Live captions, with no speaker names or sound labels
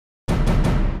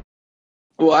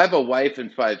Well, I have a wife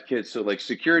and 5 kids, so like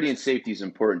security and safety is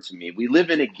important to me. We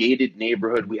live in a gated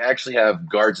neighborhood. We actually have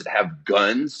guards that have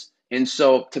guns. And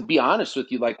so, to be honest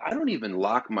with you, like I don't even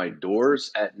lock my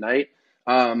doors at night.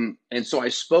 And so I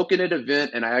spoke at an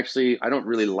event, and I don't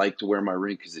really like to wear my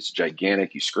ring because it's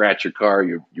gigantic. You scratch your car,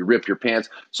 you rip your pants.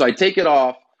 So I take it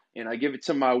off and I give it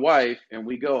to my wife, and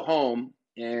we go home.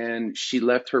 And she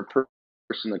left her purse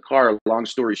in the car. Long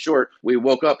story short, we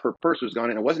woke up, her purse was gone,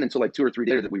 and it wasn't until like 2 or 3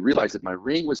 days that we realized that my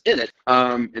ring was in it.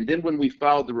 And then when we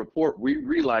filed the report, we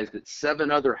realized that 7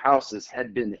 other houses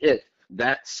had been hit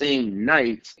that same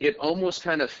night. It almost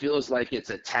kind of feels like it's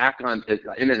an attack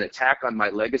on my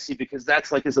legacy, because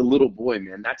that's like, as a little boy,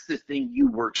 man, that's the thing you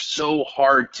work so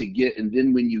hard to get, and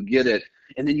then when you get it,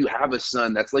 and then you have a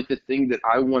son, that's like the thing that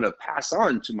I want to pass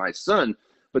on to my son.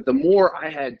 But the more I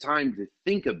had time to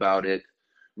think about it,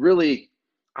 really,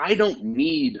 I don't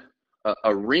need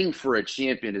a ring for a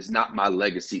champion is not my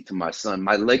legacy to my son.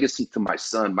 My legacy to my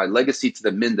son, my legacy to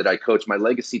the men that I coach, my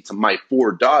legacy to my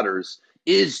 4 daughters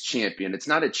is champion. It's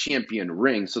not a champion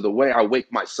ring. So the way I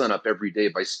wake my son up every day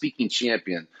by speaking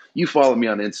champion, you follow me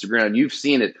on Instagram, you've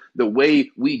seen it, the way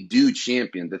we do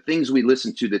champion, the things we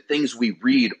listen to, the things we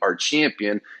read are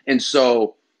champion. And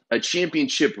so a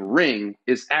championship ring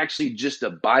is actually just a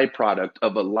byproduct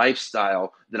of a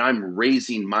lifestyle that I'm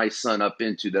raising my son up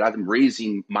into, that I'm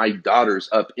raising my daughters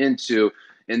up into.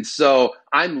 And so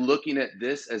I'm looking at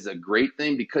this as a great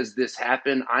thing because this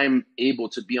happened. I'm able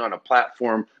to be on a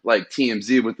platform like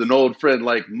TMZ with an old friend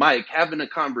like Mike, having a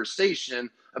conversation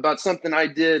about something I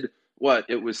did,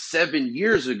 it was 7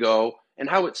 years ago, and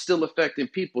how it's still affecting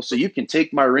people. So you can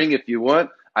take my ring if you want.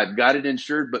 I've got it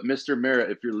insured. But Mr. Mara,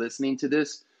 if you're listening to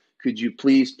this, could you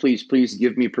please, please, please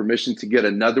give me permission to get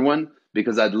another one?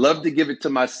 Because I'd love to give it to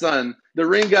my son. The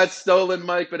ring got stolen,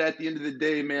 Mike, but at the end of the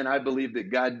day, man, I believe that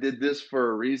God did this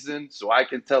for a reason, so I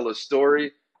can tell a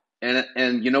story.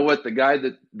 And you know what? The guy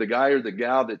or the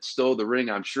gal that stole the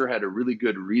ring, I'm sure had a really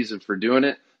good reason for doing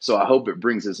it. So I hope it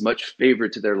brings as much favor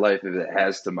to their life as it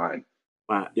has to mine.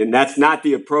 And that's not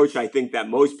the approach I think that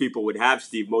most people would have,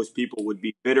 Steve. Most people would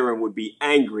be bitter and would be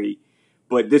angry.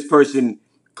 But this person,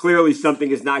 clearly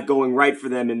something is not going right for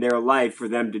them in their life for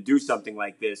them to do something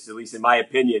like this, at least in my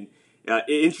opinion.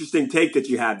 Interesting take that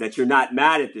you have, that you're not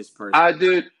mad at this person.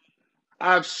 Dude,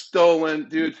 I've stolen,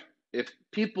 dude. If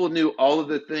people knew all of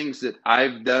the things that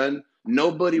I've done,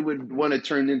 nobody would want to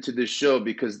turn into this show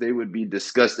because they would be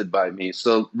disgusted by me.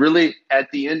 So really, at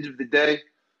the end of the day,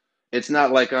 it's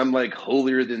not like I'm like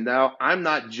holier than thou. I'm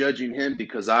not judging him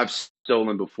because I've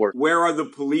stolen before. Where are the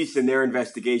police in their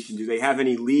investigation? Do they have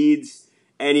any leads?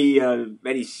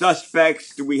 Any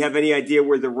suspects? Do we have any idea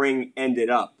where the ring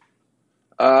ended up?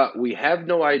 We have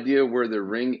no idea where the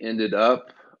ring ended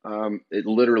up. It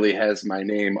literally has my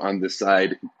name on the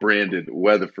side, branded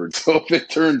Weatherford. So if it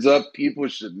turns up, people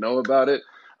should know about it.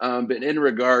 But in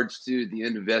regards to the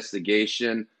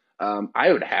investigation,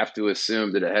 I would have to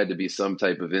assume that it had to be some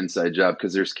type of inside job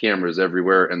because there's cameras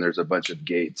everywhere and there's a bunch of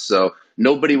gates. So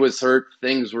nobody was hurt.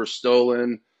 Things were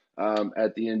stolen.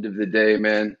 At the end of the day,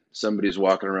 man, somebody's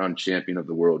walking around champion of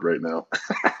the world right now.